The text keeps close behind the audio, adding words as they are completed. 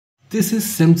This is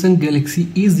Samsung Galaxy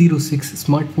A06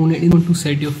 smartphone and if you want to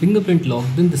set your fingerprint lock,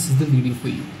 then this is the video for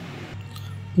you.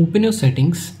 Open your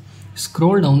settings,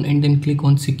 scroll down and then click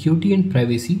on security and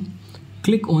privacy.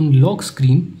 Click on lock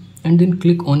screen and then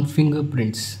click on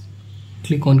fingerprints.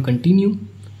 Click on continue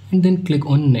and then click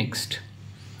on next.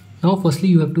 Now firstly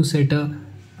you have to set a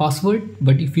password,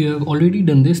 but if you have already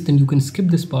done this then you can skip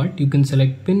this part. You can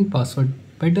select pin password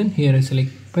pattern. Here I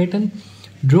select pattern,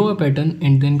 draw a pattern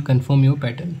and then confirm your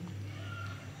pattern.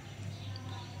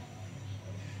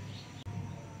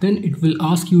 Then it will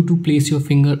ask you to place your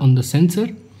finger on the sensor.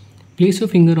 Place your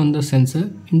finger on the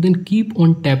sensor and then keep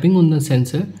on tapping on the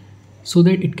sensor so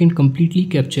that it can completely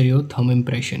capture your thumb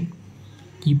impression.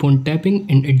 Keep on tapping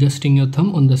and adjusting your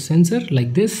thumb on the sensor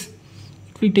like this.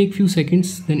 It will take few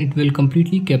seconds, then it will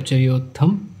completely capture your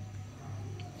thumb.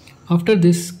 After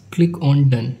this, click on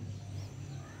done.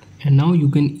 And now you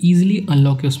can easily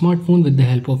unlock your smartphone with the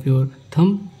help of your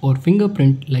thumb or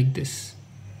fingerprint like this.